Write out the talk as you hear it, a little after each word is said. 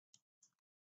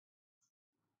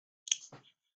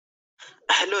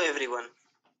Hello everyone.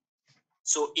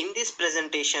 So in this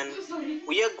presentation,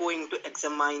 we are going to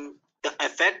examine the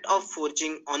effect of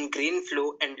forging on grain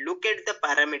flow and look at the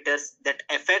parameters that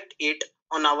affect it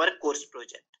on our course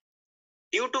project.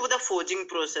 Due to the forging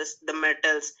process, the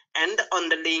metals and the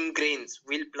underlying grains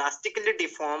will plastically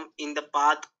deform in the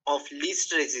path of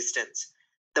least resistance.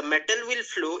 The metal will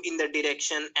flow in the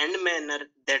direction and manner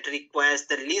that requires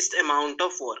the least amount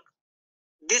of work.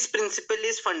 This principle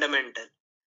is fundamental.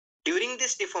 During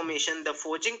this deformation, the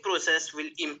forging process will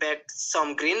impact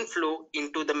some grain flow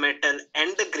into the metal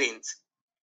and the grains.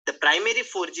 The primary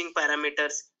forging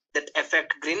parameters that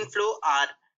affect grain flow are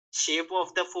shape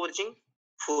of the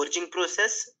forging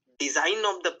process, design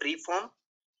of the preform,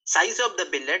 size of the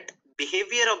billet,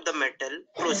 behavior of the metal,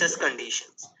 process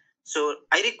conditions. So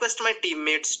I request my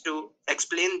teammates to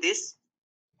explain this.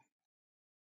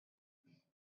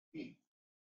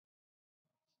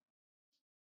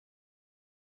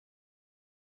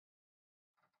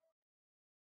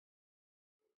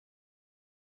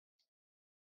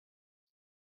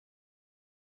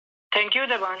 Thank you,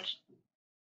 Devansh.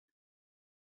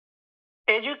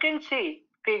 As you can see,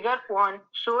 figure 1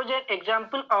 shows an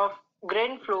example of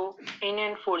grain flow in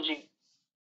an forging.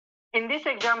 In this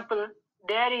example,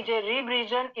 there is a rib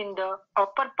region in the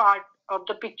upper part of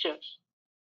the pictures.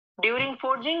 During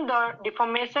forging, the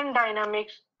deformation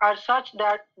dynamics are such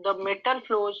that the metal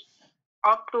flows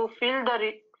up to fill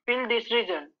this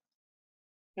region.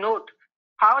 Note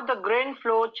how the grain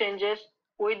flow changes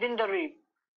within the rib.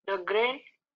 The grain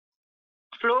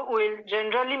flow will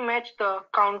generally match the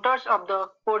counters of the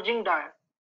forging die,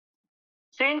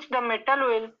 since the metal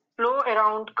will flow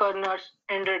around corners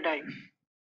and radii.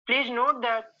 Please note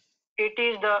that it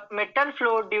is the metal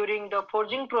flow during the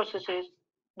forging processes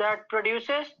that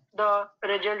produces the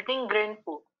resulting grain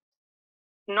flow,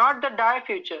 not the die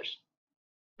features.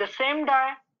 The same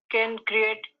die can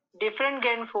create different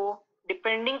grain flow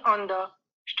depending on the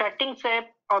starting shape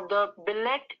of the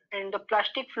billet and the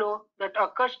plastic flow that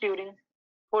occurs during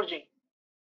forging.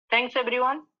 Thanks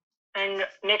everyone, and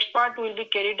next part will be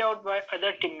carried out by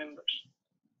other team members.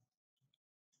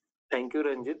 Thank you,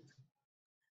 Ranjit.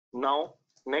 Now,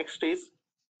 next is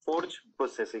forge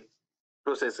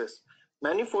processes.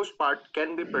 Many forged parts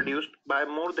can be produced by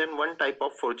more than one type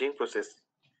of forging process.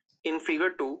 In figure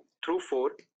 2 through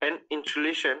 4, an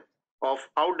installation of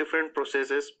how different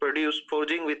processes produce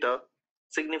forging with a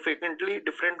significantly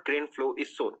different grain flow is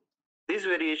shown. This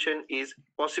variation is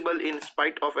possible in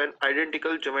spite of an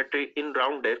identical geometry in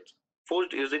round depths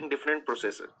forged using different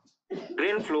processes.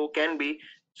 Grain flow can be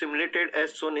simulated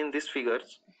as shown in these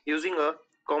figures using a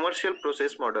commercial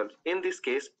process model. In this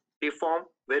case, deform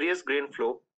various grain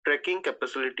flow tracking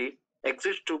capability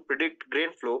exists to predict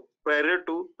grain flow prior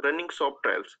to running shop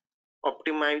trials.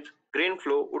 Optimized grain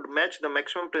flow would match the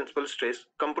maximum principal stress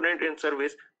component in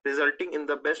service, resulting in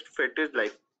the best freightage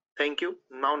life. Thank you.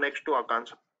 Now next to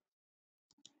Akansh.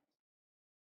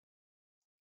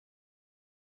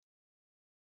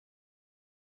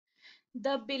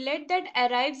 The billet that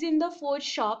arrives in the forge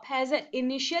shop has an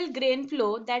initial grain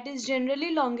flow that is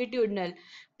generally longitudinal.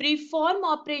 Preform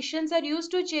operations are used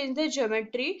to change the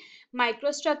geometry,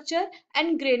 microstructure,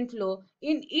 and grain flow.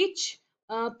 In each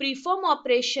preform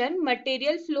operation,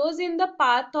 material flows in the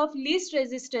path of least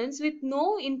resistance with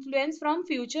no influence from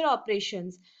future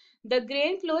operations. The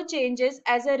grain flow changes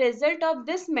as a result of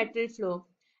this metal flow.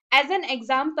 As an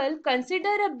example, consider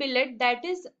a billet that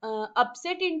is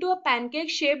upset into a pancake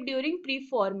shape during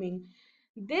preforming.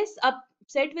 This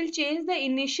upset will change the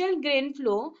initial grain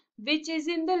flow, which is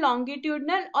in the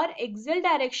longitudinal or axial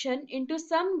direction, into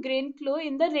some grain flow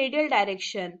in the radial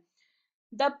direction.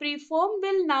 The preform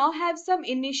will now have some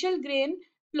initial grain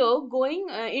flow going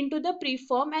into the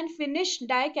preform and finished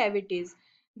die cavities.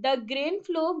 The grain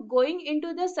flow going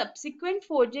into the subsequent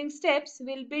forging steps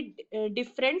will be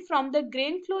different from the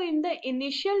grain flow in the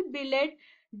initial billet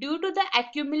due to the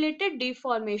accumulated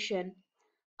deformation.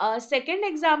 A second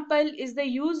example is the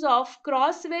use of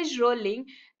cross wedge rolling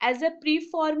as a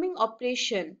preforming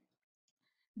operation.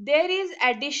 There is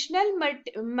additional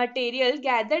material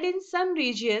gathered in some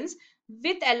regions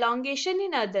with elongation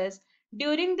in others.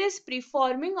 During this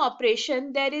preforming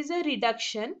operation, there is a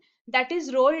reduction, that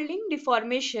is rolling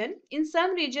deformation, in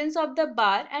some regions of the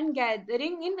bar and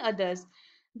gathering in others.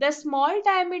 The small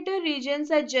diameter regions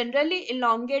are generally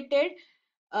elongated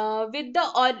with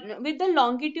the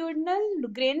longitudinal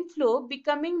grain flow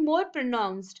becoming more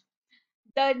pronounced.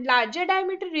 The larger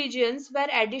diameter regions where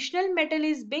additional metal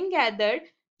is being gathered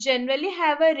generally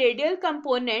have a radial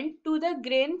component to the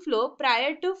grain flow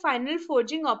prior to final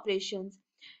forging operations.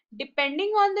 Depending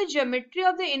on the geometry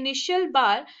of the initial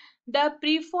bar, The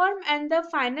preform and the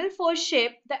final force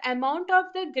shape, the amount of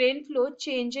the grain flow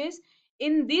changes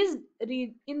in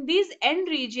in these end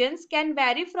regions can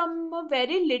vary from a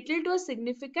very little to a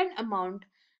significant amount.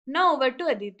 Now over to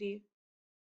Aditi.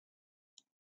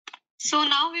 So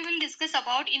now we will discuss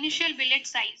about initial billet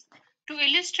size. To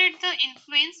illustrate the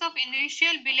influence of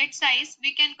initial billet size,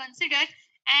 we can consider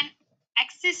an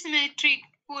axisymmetric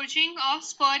forging of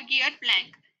spur gear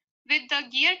plank with the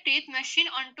gear teeth machined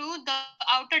onto the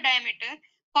outer diameter.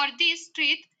 For this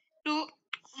teeth to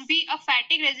be a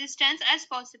fatigue resistance as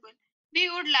possible, we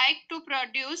would like to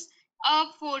produce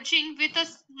a forging with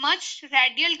as much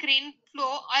radial grain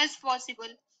flow as possible.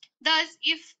 Thus,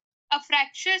 if a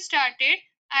fracture started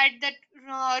at the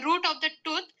root of the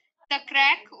tooth, the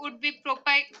crack would be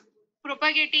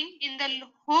propagating in the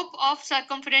hope of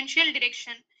circumferential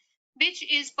direction, which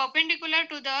is perpendicular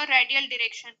to the radial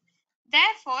direction.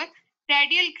 Therefore,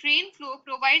 radial grain flow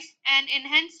provides an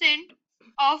enhancement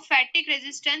of fatigue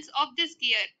resistance of this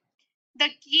gear. The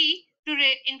key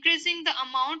to increasing the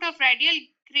amount of radial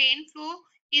grain flow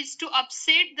is to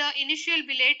upset the initial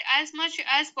billet as much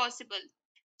as possible.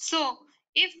 So,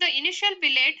 if the initial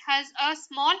billet has a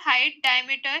small height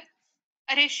diameter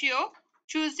ratio,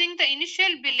 choosing the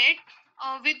initial billet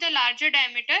with the larger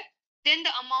diameter, then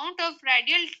the amount of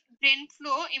radial grain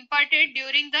flow imparted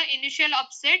during the initial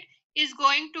upset is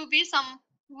going to be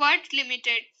somewhat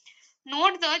limited.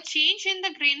 Note the change in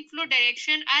the grain flow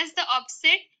direction as the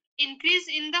upset increase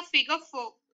in the figure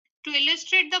 4. To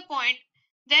illustrate the point,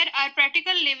 there are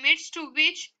practical limits to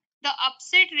which the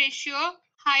upset ratio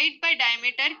height by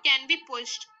diameter can be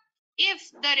pushed. If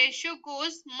the ratio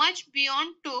goes much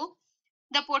beyond 2,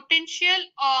 the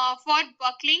potential for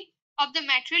buckling of the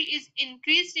material is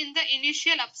increased in the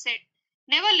initial upset.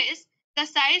 Nevertheless, the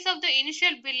size of the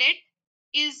initial billet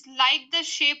is like the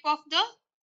shape of the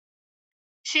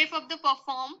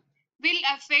perform will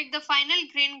affect the final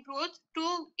grain growth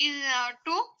to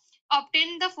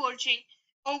obtain the forging.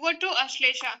 Over to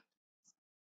Ashlesha.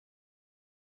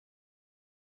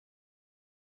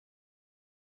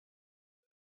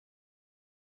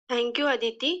 Thank you,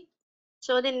 Aditi.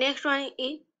 So the next one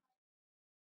is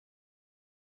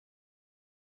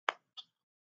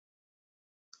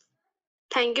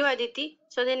Thank you, Aditi.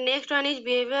 So the next one is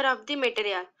behavior of the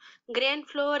material. Grain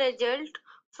flow result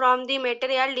from the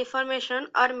material deformation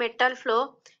or metal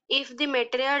flow. If the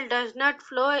material does not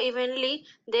flow evenly,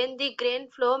 then the grain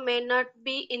flow may not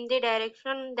be in the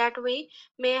direction that we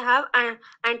may have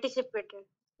anticipated.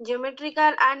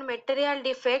 Geometrical and material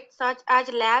defects such as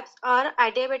lapse or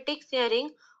adiabatic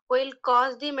shearing will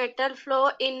cause the metal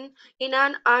flow in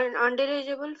an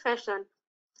undirigible fashion.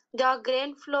 The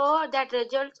grain flow that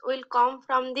results will come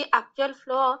from the actual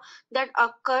flow that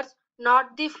occurs,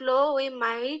 not the flow we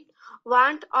might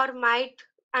want or might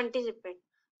anticipate.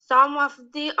 Some of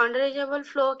the undirigible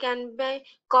flow can be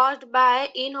caused by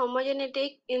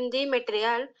inhomogeneity in the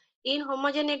material.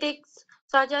 Inhomogeneities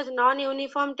such as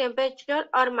non-uniform temperature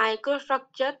or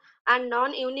microstructure and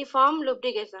non-uniform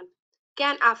lubrication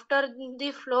can after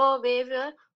the flow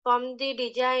waiver from the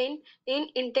design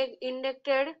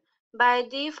inducted by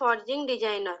the forging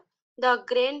designer. The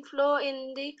grain flow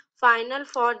in the final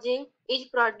forging is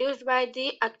produced by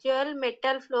the actual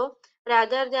metal flow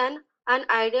rather than an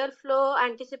ideal flow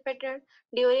anticipated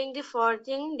during the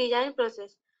forging design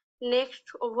process. Next,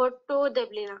 over to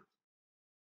Deblina.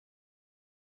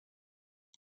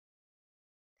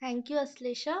 Thank you,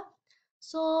 Aslesha.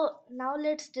 So now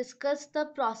let's discuss the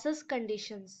process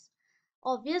conditions.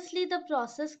 Obviously, the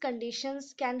process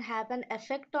conditions can have an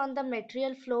effect on the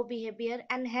material flow behavior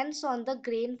and hence on the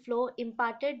grain flow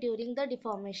imparted during the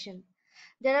deformation.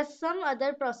 There are some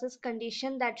other process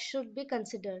conditions that should be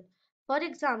considered. For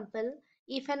example,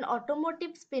 if an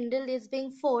automotive spindle is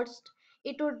being forged,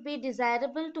 it would be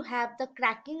desirable to have the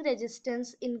cracking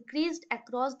resistance increased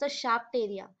across the shaft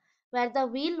area where the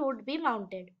wheel would be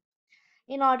mounted.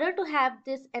 In order to have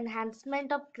this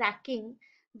enhancement of cracking,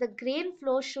 the grain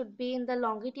flow should be in the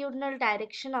longitudinal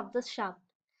direction of the shaft.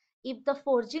 If the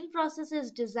forging process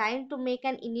is designed to make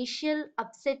an initial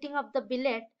upsetting of the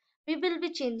billet, we will be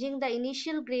changing the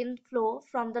initial grain flow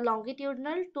from the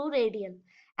longitudinal to radial,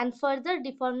 and further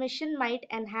deformation might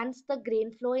enhance the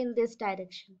grain flow in this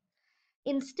direction.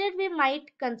 Instead, we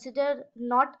might consider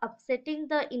not upsetting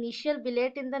the initial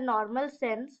billet in the normal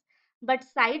sense, but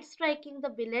side striking the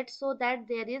billet so that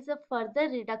there is a further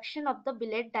reduction of the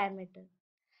billet diameter.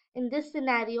 In this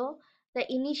scenario,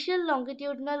 the initial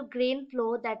longitudinal grain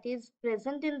flow that is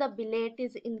present in the billet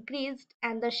is increased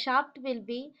and the shaft will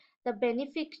be the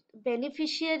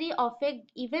beneficiary of a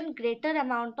even greater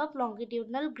amount of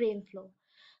longitudinal grain flow.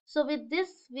 So with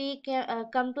this, we can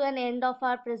come to an end of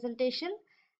our presentation.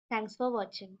 Thanks for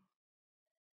watching.